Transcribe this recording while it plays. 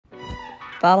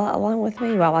Follow along with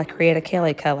me while I create a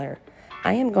Kelly color.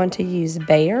 I am going to use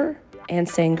Bear and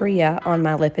Sangria on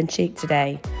my lip and cheek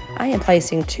today. I am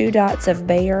placing 2 dots of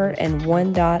Bear and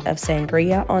 1 dot of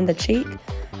Sangria on the cheek.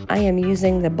 I am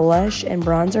using the blush and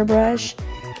bronzer brush.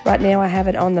 Right now I have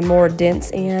it on the more dense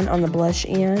end, on the blush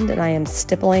end, and I am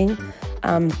stippling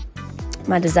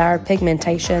my desired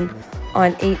pigmentation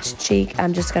on each cheek.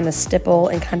 I'm just going to stipple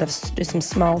and kind of do some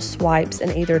small swipes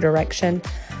in either direction.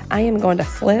 I am going to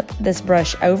flip this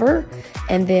brush over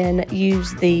and then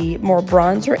use the more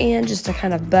bronzer end just to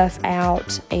kind of buff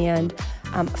out and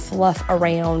fluff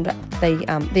around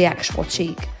the actual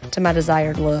cheek to my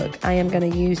desired look. I am going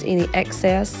to use any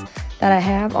excess that I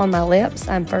have on my lips.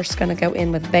 I'm first going to go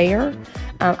in with Bear.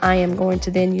 I am going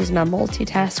to then use my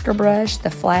multitasker brush,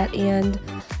 the flat end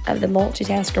of the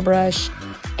multitasker brush,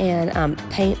 and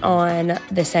paint on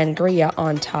the Sangria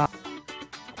on top.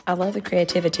 I love the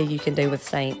creativity you can do with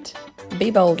Saint.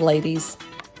 Be bold, ladies.